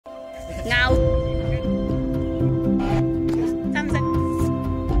Ngau.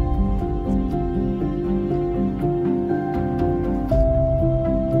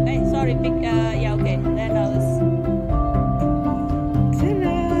 Hey, sorry, big. Yeah, okay. Then I was.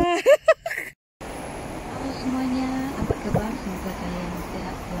 Halo semuanya, apa kabar? Semoga kalian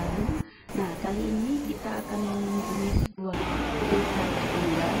sehat selalu. Nah, kali ini kita akan mengunjungi sebuah desa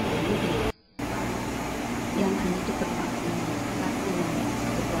tertinggal yang hanya ditempati satu keluarga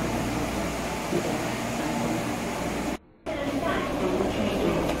saja di daerah Tai Po.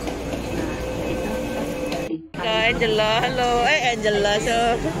 Angela, hello. Angela, so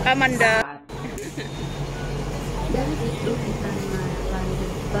Amanda. Dari itu kita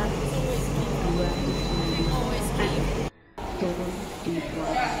lanjut bus 2 turun di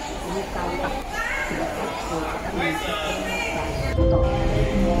Wu Kau Tang Road.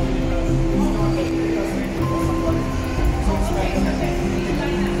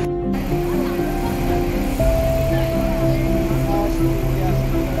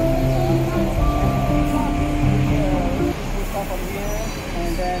 From here,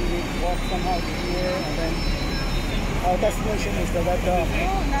 and then we walk somehow to here, and then our destination is the Red Dog.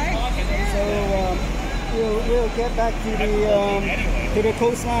 Oh, nice. So we'll get back to the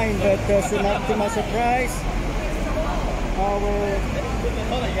coastline, but to my surprise,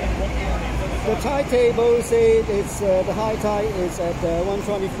 the tide table said it's the high tide is at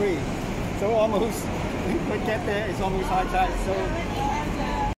 123. So almost we get there, it's almost high tide. So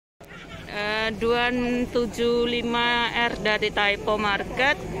 275R dari Tai Po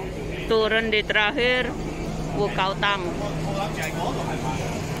Market, turun di terakhir Wu Kau Tang.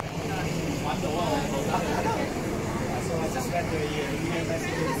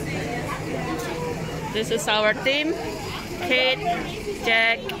 This is our team: Kate,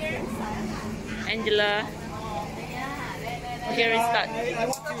 Jack, Angela. Here is that. I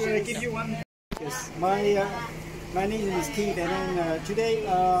want to give you one. My name is Keith, and then today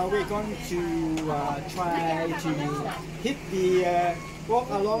we're going to try to hit the walk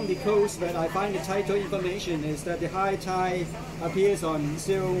along the coast. But I find the title information is that the high tide appears on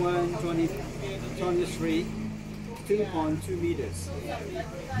 01/2023, 2.2 meters.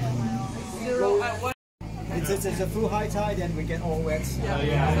 It's a full high tide, and we get all wet.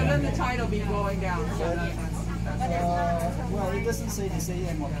 Yeah. So then the tide will be going down. So well, it doesn't say it's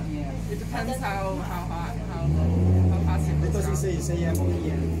AM or PM. it depends how hot, how fast It doesn't say it's AM or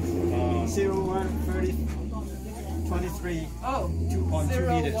PM. 01/30. 23. Oh, 2.2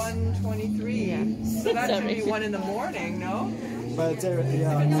 meters. 01/23. Yeah. So that should be 1 in the morning, no? But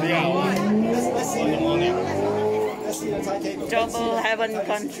let's see in the morning. Let's see the tide table. Double Heaven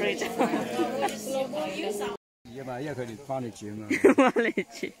Country.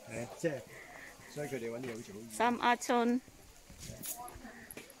 Sam A Tsuen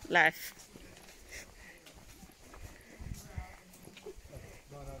left.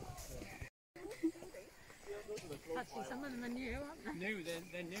 Actually, some of them are new, aren't they?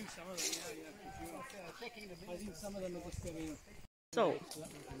 They're new, some of them, yeah. I think some of them are just going. So,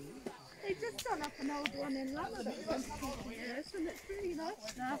 They just done up an old one in London that was 20 years, and it's really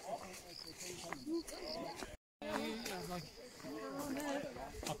nice now.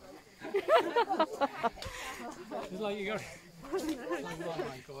 It's like you got. Oh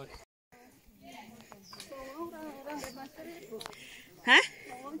my god. hả?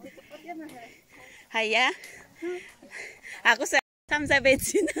 Hay á? Aku Sam A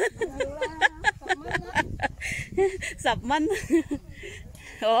Tsuen. Sập minh.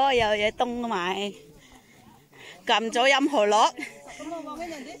 Ủa giờ vậy tung mày. Cầm chỗ âm hồ lót.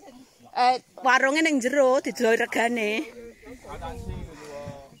 Warung cái neng jero thì chơi ra cái này.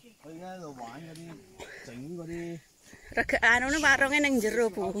 Ra cái nó warung cái neng jero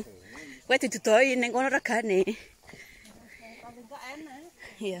bu. Quay thì chơi neng con ra cái này.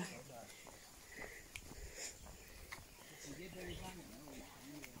 Yeah.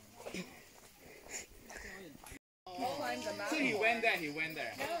 So he went there.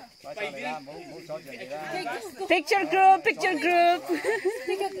 Picture group.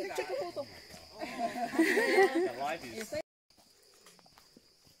 Take a photo.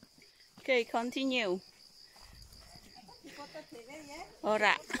 Okay, continue.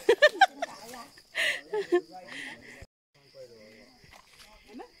 Ora.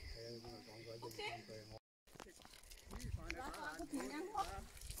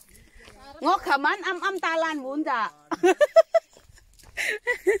 Ngó khẩm âm ta lan vốn dạ.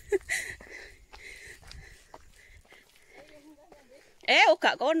 Ê, ô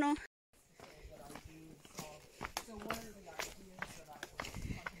cả con nó.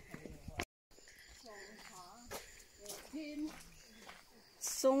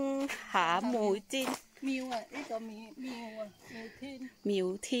 Sung ต้องหาหมูจิ้น miêu à, ít có miêu à, miêu thiên. หมิว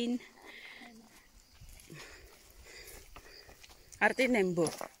ทิน arti nembo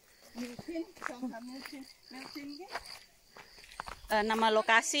Miêu thiên, trong hàm miêu thiên cái. Nama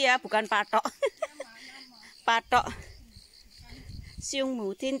lokasi ya, bukan patok. Patok siung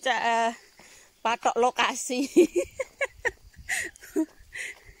Mui Tin patok lokasi.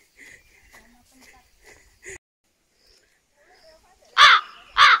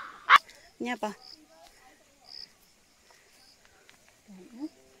 Ini apa?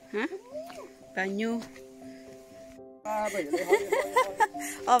 Hah? Banyu.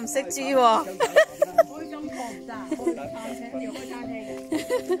 Om識煮喎。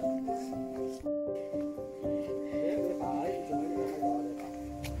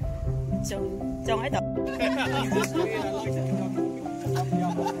仲喺度。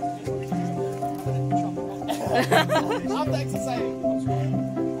After exercise,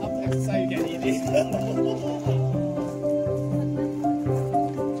 you can eat it.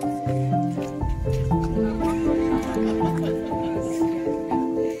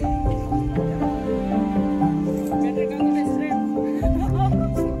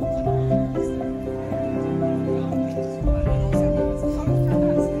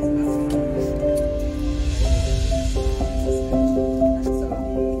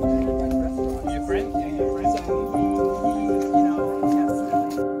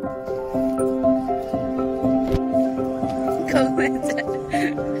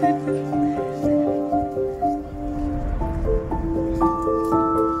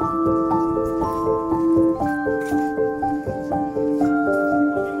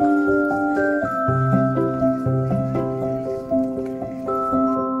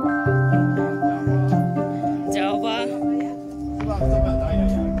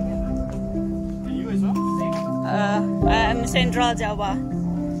 Central Java.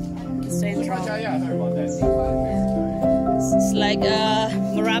 Central. It's like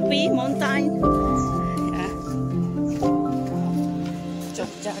Merapi mountain.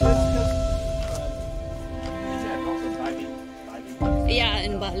 Yeah,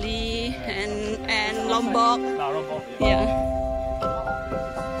 in Bali and Lombok. Yeah.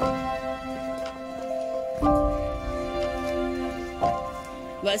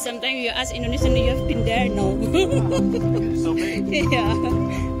 But sometimes you ask Indonesian, you have been there? No. So big. Yeah.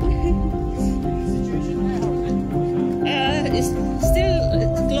 It's still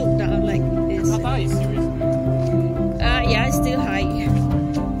closed down like this. How high is it? Yeah, it's still high.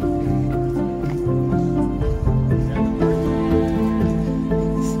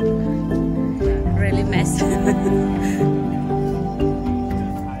 Really mess.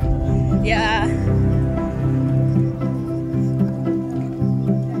 Yeah.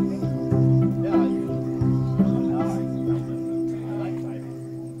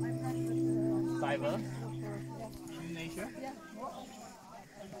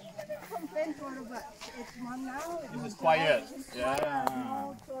 It's quiet. Yeah.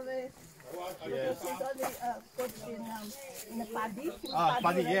 Yes. In the paddy.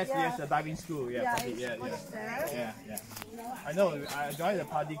 Paddy, yes, the diving school. Yeah, paddy, yeah. I know. I joined the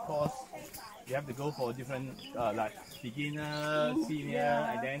paddy course. You have to go for different, like beginner, senior,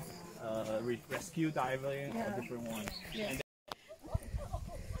 and then rescue diving, or different ones. Yeah.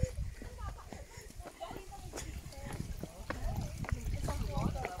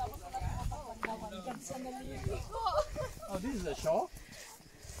 Oh, this is a shore?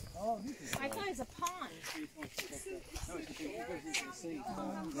 Oh, I thought it's a pond.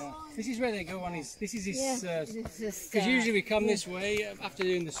 This is where they go on his. This is his. Because usually we come this way after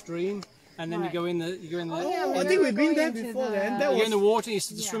doing the stream, and then you go in the. You go in the. I think we've been there before. Then you go in the water. You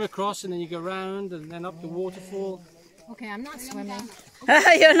swim across, and then you go round, and then up the waterfall. Okay, I'm not swimming.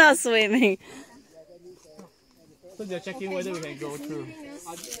 You're not swimming. So they're checking whether we can go through.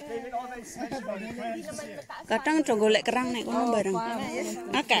 Kadang golek kerang naik kono bareng.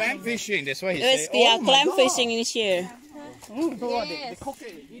 Okay. Clam fishing, that's why he Yes, said. yeah, clam fishing in here.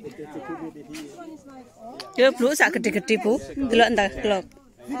 Ya, Bu, sak gede-gede, Bu. Delok entar delok.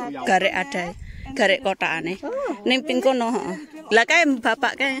 Garek ada. Garek kotakane. Ning ping kono, heeh. Lah kae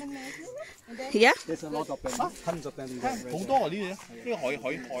bapak kae. Ya? There's a lot of them, tons of them. 好多呢啲，呢個海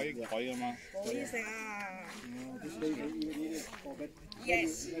㗎嘛。可以食啊。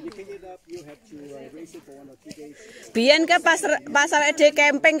Yes. When you pick it up, you have to raise it for 1 or 2 days. Biyen ke pas awake dhewe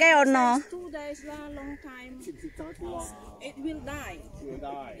camping kae ono. 2 days lah, long time. It will die. It will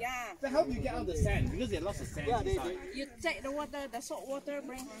die. Yeah. Then how do you get out the sand? Because there are lots of sand inside. You take the water, the salt water,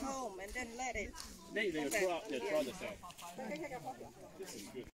 bring home, and then let it. Then they will throw out the sand. This is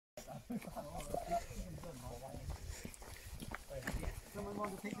good. Someone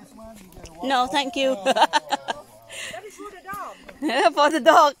want to take this one? No, thank you. That is for the dog. For the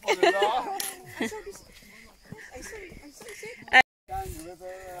dog. For the dog? I saw this. I saw it. Down the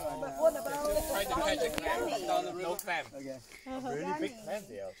river. But what about Try to catch a clam down the road. Clam. Okay. Really big plant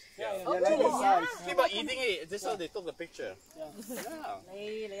there. Yeah, like this size. People eating it. This is how they took the picture.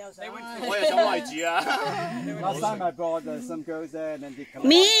 They went 我有想位住啊。 Last time I brought some girls there and then they come.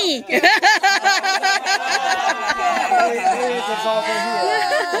 Me. It's over here.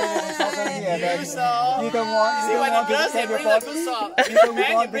 It's over here. Then you don't want See when the girls they to bring take the your food body. shop. You don't Man,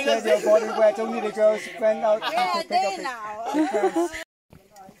 you want to bring take us your body where only the girls went out to pick up now?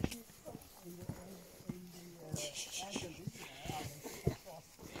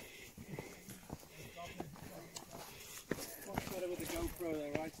 with the GoPro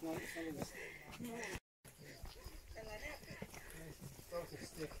there, right? It's not some of this.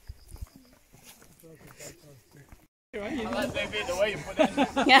 I like the way you put it.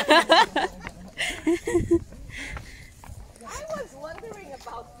 I was wondering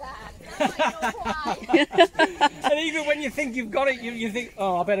about that. Now I know why. And even when you think you've got it, you think,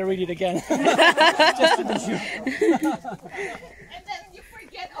 oh, I better read it again. Just to be sure. And then you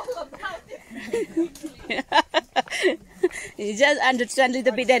forget all about it. You just understand a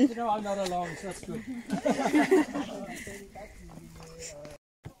little bit then. You know, I'm not alone, so that's good.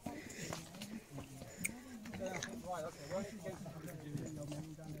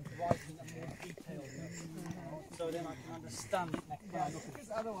 So then I can understand it next time. Because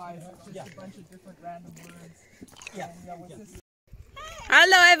otherwise it's just a bunch of different random words. Yeah.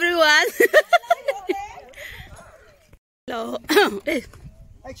 Hello everyone. Hello.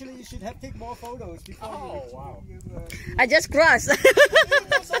 Actually, you should have take more photos before you I just crossed.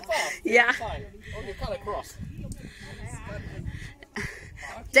 Yeah. Okay, cut across.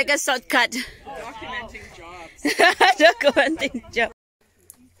 Take a shortcut. Documenting jobs. Documenting job.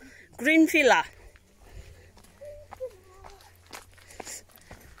 Green villa.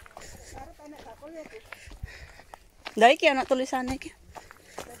 Đấy kia nó tulisan này kia.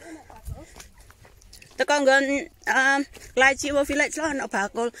 Tao con gần Lai Tau Shek village lo nó bảo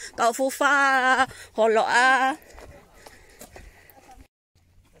cậu phu pha hồ lọ.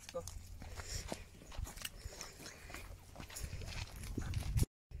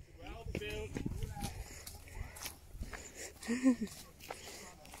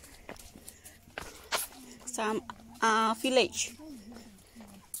 Sam A village.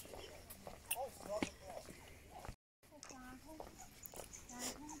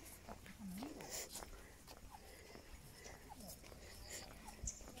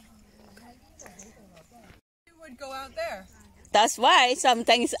 Go out there. That's why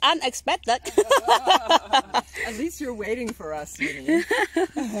something's unexpected. At least you're waiting for us, Minnie.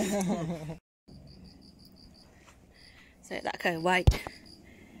 Sẽ đã khởi white.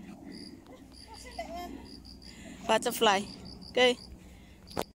 Butterfly. Okay.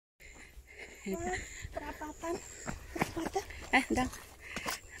 Đang.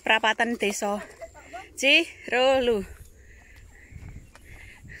 Prapatan Teso. Chi Rolu.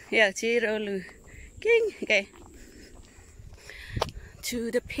 Yeah, Chi Rolu. King. Okay.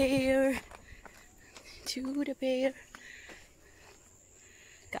 To the pier. To the pier.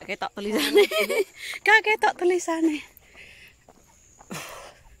 Kakek tak tulisan ni. Kakek tak tulisan ni.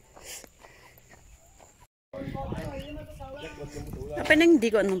 Apa neng di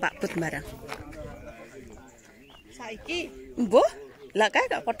kok numpak but barang? Saiki. Mbah, lah kae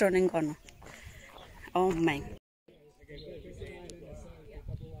gak padha ning kono. Oh my.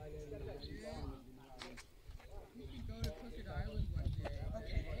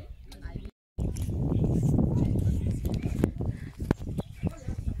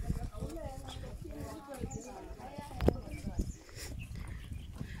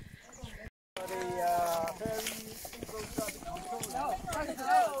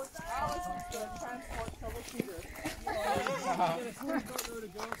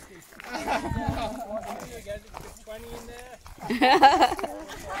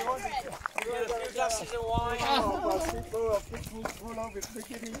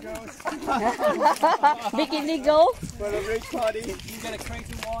 Bikini go. for the race party. You get a crate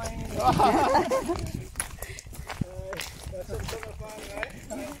of wine. That's some sort of fun, right?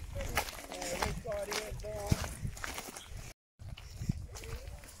 Race party and so on.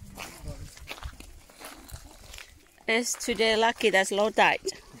 It's today lucky that's low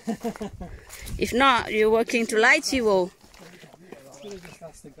tide. If not, you're working to Lai Tau Shek.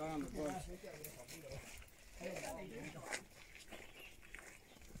 That's the guy on the boat.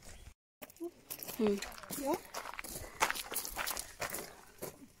 Yeah.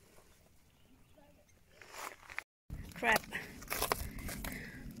 Crab.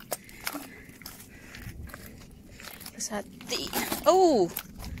 Sati. Oh.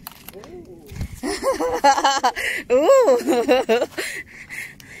 Ooh.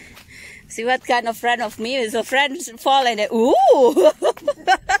 See what kind of friend of me is a friend fall and ooh.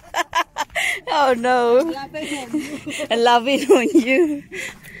 Oh no. Laughing on you.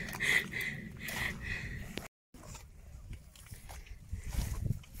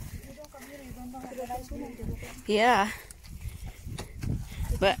 Yeah.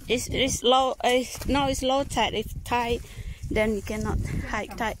 But it's low. No, it's low tide. If tide, then you cannot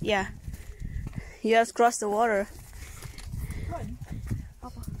hike tide. Yeah. You just cross the water.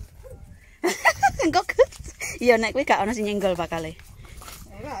 Có giờ này quý cậu nó sẽ nyenggol bakal.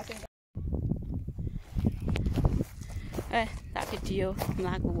 Tak video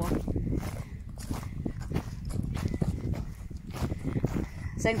mlaku.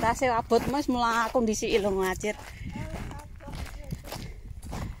 Sing tase abot mas mula kondisi ilo ngacir.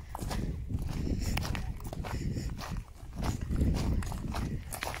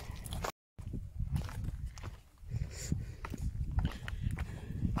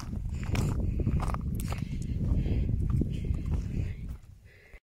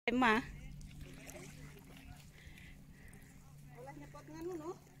 Mah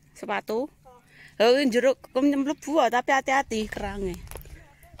sepatu jeruk mlebu tapi hati-hati kerangnya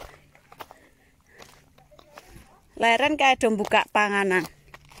leren kayak dong buka panganan.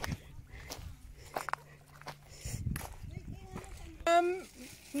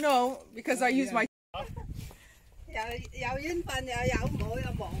 No, because I use my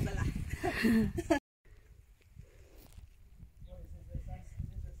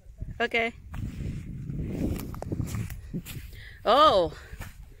Okay. Oh.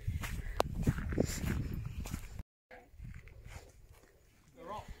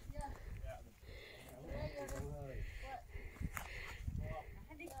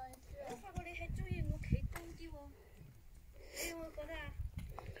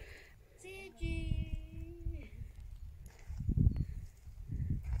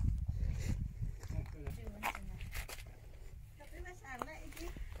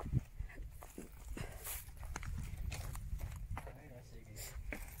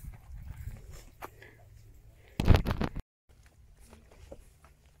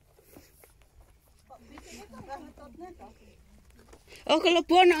 Oh, kalau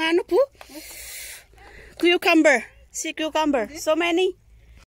buah nak anu bu, cucumber, si cucumber, so many.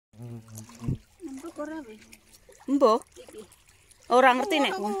 Mbo, orang ngerti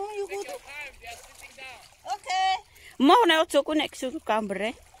nek. Oke. Mau nek ojo ku nek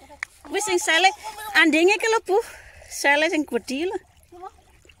cucumber wis sing sele, andenge kalau bu, sele sing gede lah.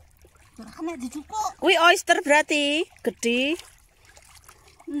 Kui oyster berarti gede.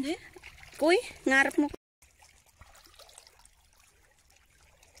 Kui ngarepmu.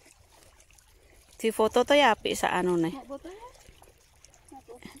 Di foto tuh ya apik sak anune.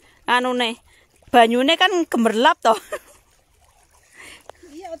 Anune banyune kan gemerlap toh.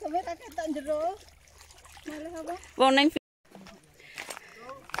 Iya, otomatis tak ketok jero. Malah apa? Wong ning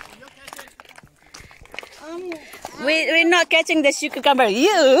we're not catching the cucumber.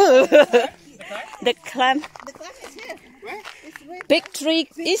 You. The clam. The clam is here. Where? Big tree.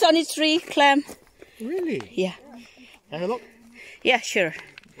 It's on its tree clam. Really? Yeah. Have a look. Yeah, sure.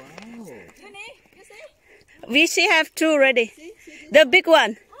 We see have two already. The big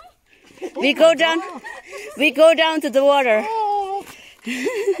one. We go down. We go down to the water. Oh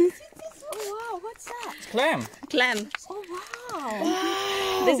wow, what's that? Clam. Clam. Oh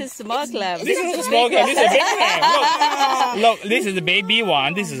wow. This is small clam. This is a small clam. This is a big clam. Look, this is the baby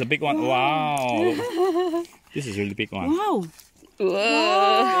one. This is a big one. Wow. This is really big one. Wow.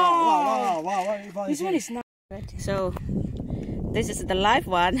 Whoa. Wow. This one is not ready. So this is the live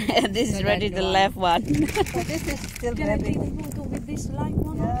one, and this is ready the left one. But this is still ready. Can I take a photo with this live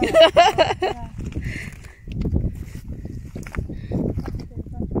one? Yeah.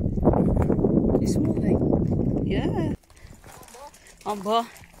 It's moving. Yeah. Ombo.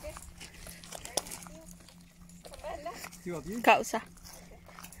 Kau usah.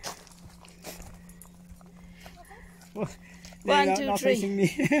 1, 2, 3.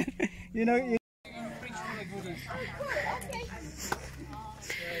 You know.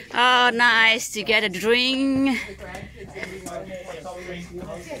 Oh, nice to get a drink.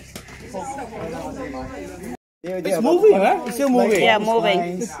 It's moving, huh? It's still moving. Yeah,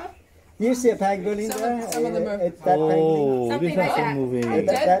 moving. You see a pangolin there? Some of them are. It's that pangolin. This one's still moving.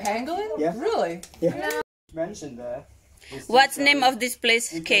 That Pangolin? Yeah. Really? Yeah. Mentioned there. What's the name of this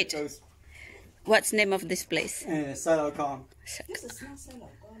place, Kate? What's the name of this place? Sai Lau Kong.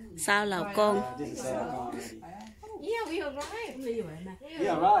 Sai Lau Kong. This is Sai Lau Kong. Yeah, we arrived. We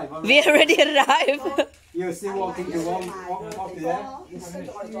arrived. We already arrived. You You're still walking to walk there?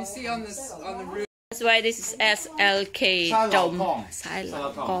 You see on this on the roof. That's why this is SLK Dome. Sai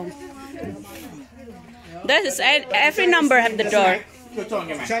Lau Kong. That is every number have the door.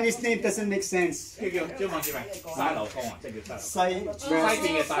 Chinese name doesn't make sense. Sai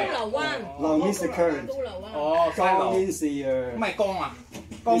Lau means the current. Kong means the.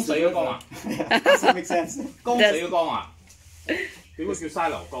 Doesn't make sense. No,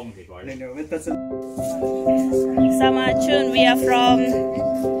 it doesn't. Sam A Tsuen, we are from.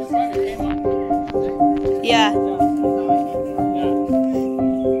 Yeah.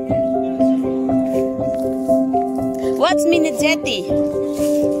 What's mini jetty?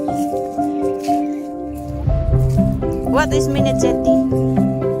 What is mini jetty?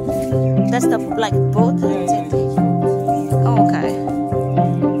 That's the like boat jetty. Oh, okay.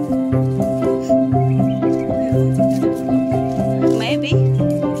 Maybe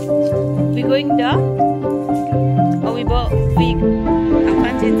we going down. Or we boat we. Anh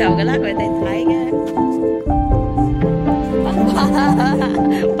Phan trên tàu cái lát vậy thấy cái.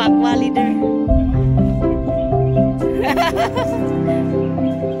 Pakwa leader.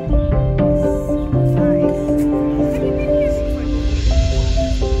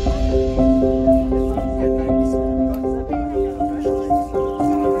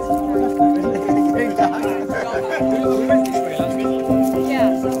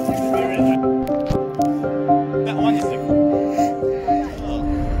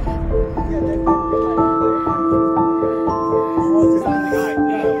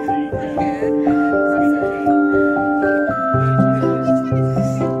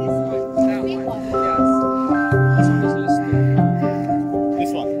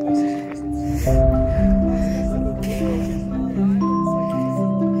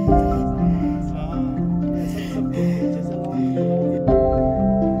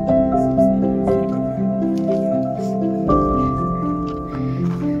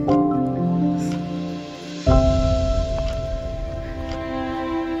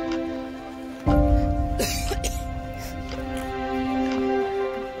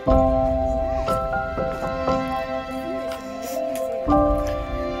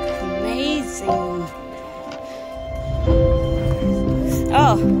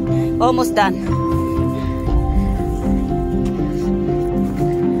 Almost done.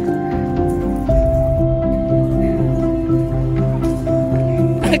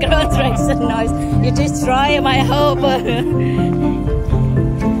 Construction noise. You destroy my hope.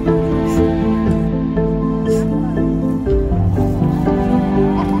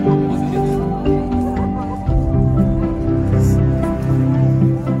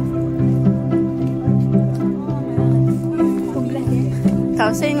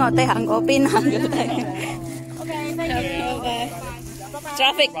 Thảo xin ngồi tay hẳn có pin hẳn cái này. Okay, thank you.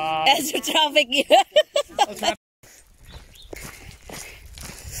 Traffic, traffic here.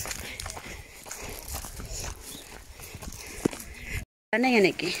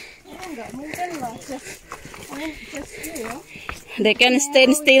 They can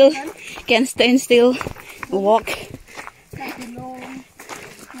stand still, walk.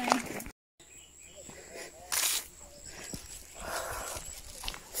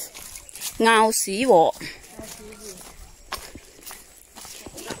 Ngau Shi Wu.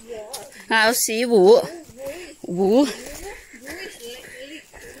 Ngau Shi Wu. Wu.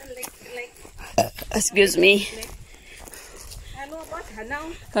 Excuse me.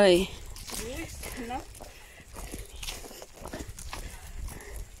 Hey.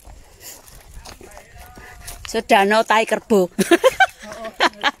 Sao trả nó tay cặp bồ.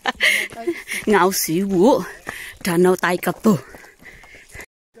 Ngau Shi Wu. Trả nó tay cặp bồ.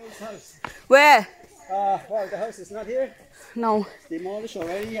 Where? Well, the house is not here. No. Demolished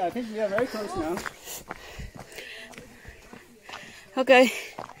already. I think we are very close now. Okay.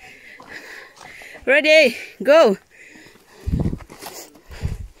 Ready? Go.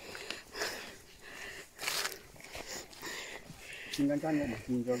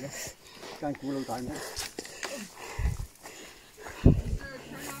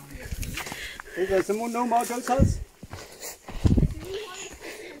 Is there someone no more ghost house?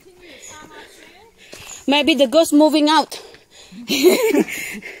 Maybe the ghost moving out.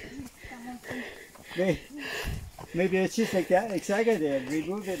 Maybe it's just like that. Exactly, they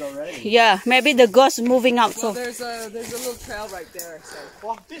removed it already. Yeah, maybe the ghost moving out. Well, So there's a little trail right there. So.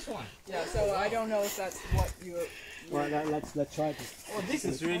 Oh, this one. Yeah, so I don't know if that's what you. Well, let's try to. Oh, this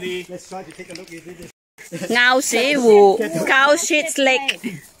is really. Let's try to take a look at this. Ngau Shi Wu, cow shit lake.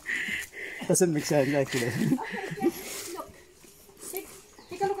 Doesn't make sense actually.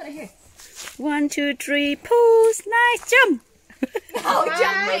 Take a look at it here. 1, 2, 3, pose, nice jump. Oh,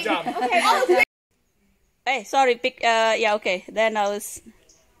 jump. No jump. Okay. Hey, sorry, pick, yeah, okay. Then I was,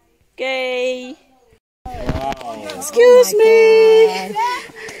 okay. Wow. Excuse me.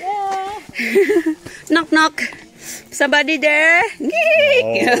 Knock, knock. Somebody there?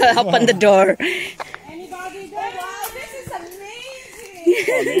 Open the door. Anybody there? Wow, this is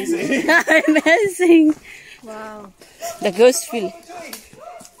amazing. Amazing. Wow. The ghost feel.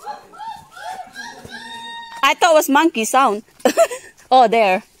 I thought it was monkey sound. Oh,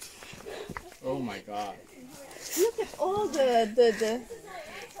 there. Oh my god. Look at all the.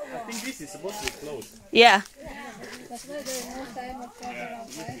 I think this is supposed to be closed. Yeah.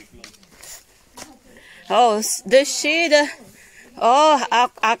 Oh, the shade. Oh,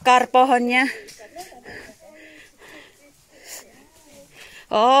 akar pohonnya.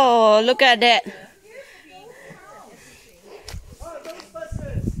 Oh, look at that.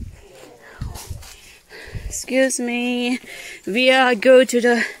 Excuse me. We are go to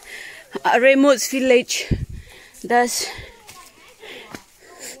the remote village. There's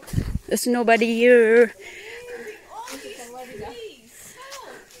nobody here.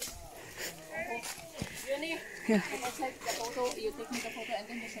 Yeah.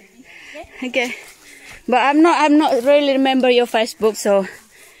 Okay, but I'm not really remember your Facebook, so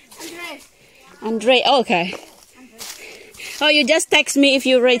Andre. Okay. Oh, you just text me if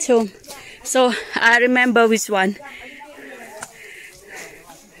you write home, so I remember which one.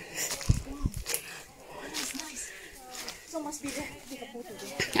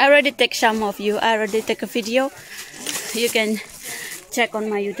 I already take some of you. I already take a video. You can check on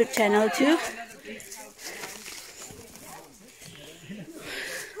my YouTube channel too.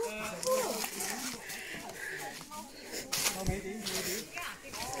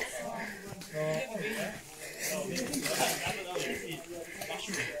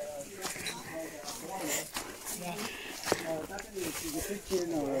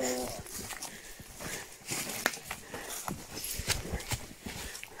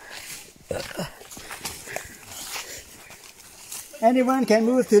 Anyone can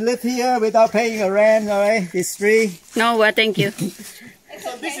move to live here without paying a rent, alright? It's free. No, well, thank you.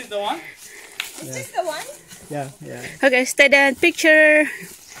 So this is the one? Is this the one? Yeah, yeah. Okay, stay there and picture.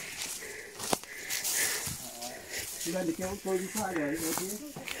 You want to go inside there?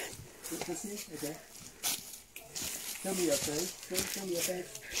 Okay. Okay. Show me your face. Show me your face.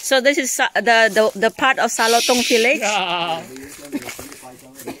 So this is the part of Sai Lau Kong village. Yeah.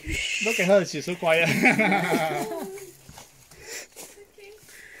 Look at her, she's so quiet.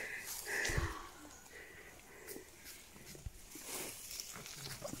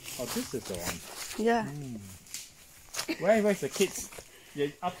 Oh, this is the one. Yeah. Where's the kids? Yeah,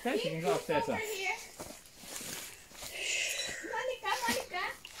 upstairs? You can go upstairs. Monica,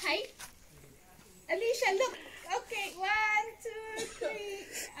 hi. Alicia, look. Okay, 1, 2,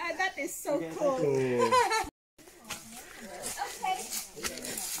 3. That is so cool. Okay.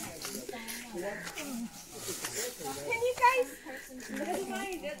 Can you guys? That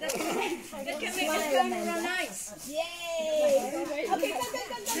can make it turn real nice. Yay! Okay, go.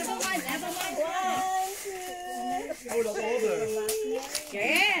 Never mind. 1, 2.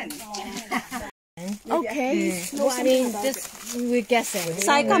 Okay. No, I mean, just we're guessing.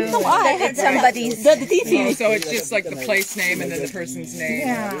 Sai Kam Tsui. Oh, I had somebody's the TV. So it's just like the place name and then the person's name.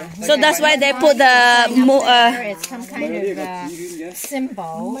 Yeah. So that's why they put the It's some kind of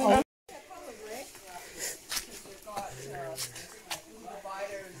symbol. Or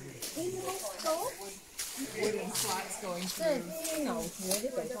Wooden slats going through.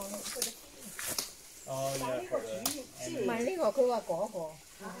 Oh, yeah.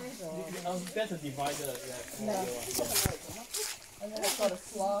 Oh, that's a divider. Yeah. And then it's got a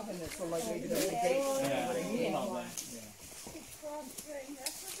slot and it's like maybe there's a gate.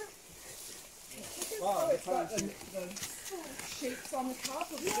 Shapes on the top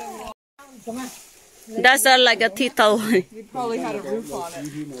of it. that's like a title. We probably had a roof on it.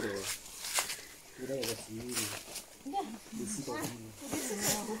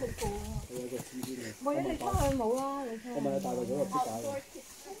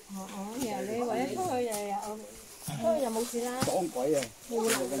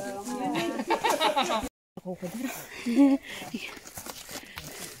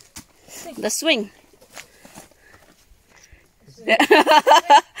 The swing.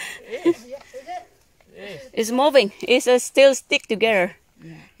 It's moving. It's still stick together.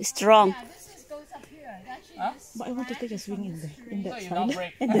 It's strong. but I want to take a swing in that You side. don't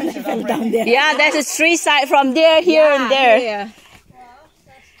break. And then I fell down there. Yeah, there's a three side from there, here, and there. Yeah.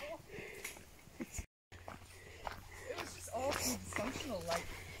 It was just all functional, like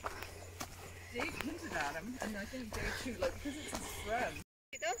Dave hinted at him, and I think Dave too, like because it's his friend.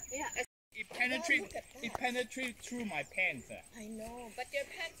 It penetrates through my pants. I know, but your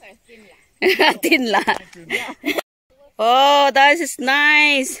pants are thin. Thin lah. Oh, that is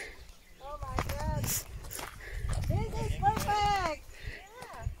nice. Oh my God. This is perfect.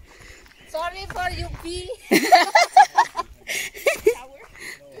 Yeah. Sorry for you, P.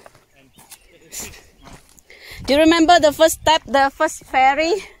 Do you remember the first step, the first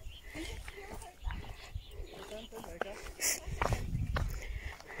ferry?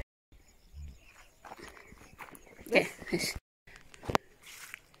 Okay.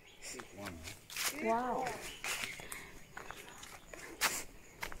 Wow.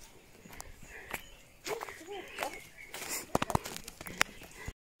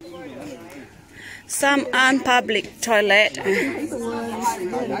 Some unpublic toilet.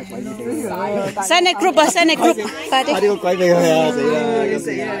 Send a group, send a group.快啲！個鬼俾佢啊！死啦！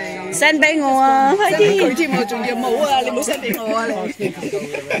死啦！send 俾我啊！快啲！佢添我仲要冇啊！你冇 send 俾我啊！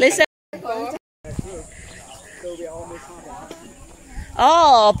你 send。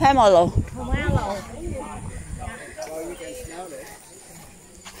哦，pomelo。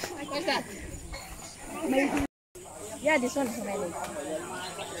Yeah, this one is many.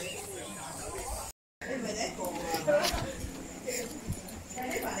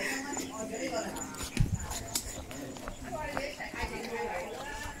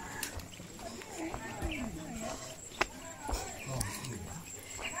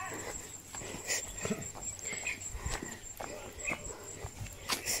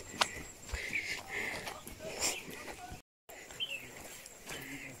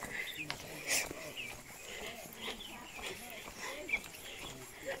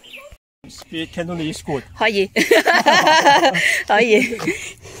 Speak Cantonese good。可以，可以。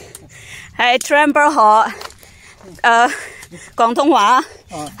係 Tremble 學廣東話，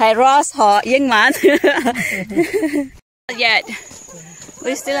係 Ross 學英文。Yet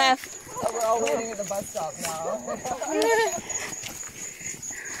we still have. We're all waiting at the bus stop now.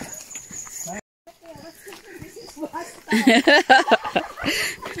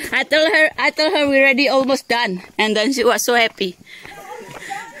 I told her we're already almost done, and then she was so happy.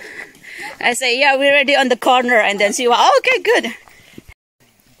 I say, yeah, we're already on the corner, and then she was, oh, okay, good.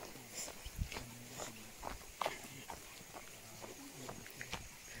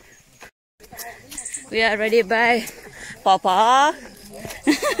 We are ready by Papa.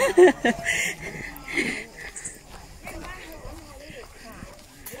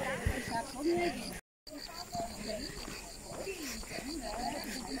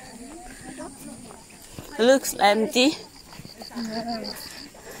 Looks empty.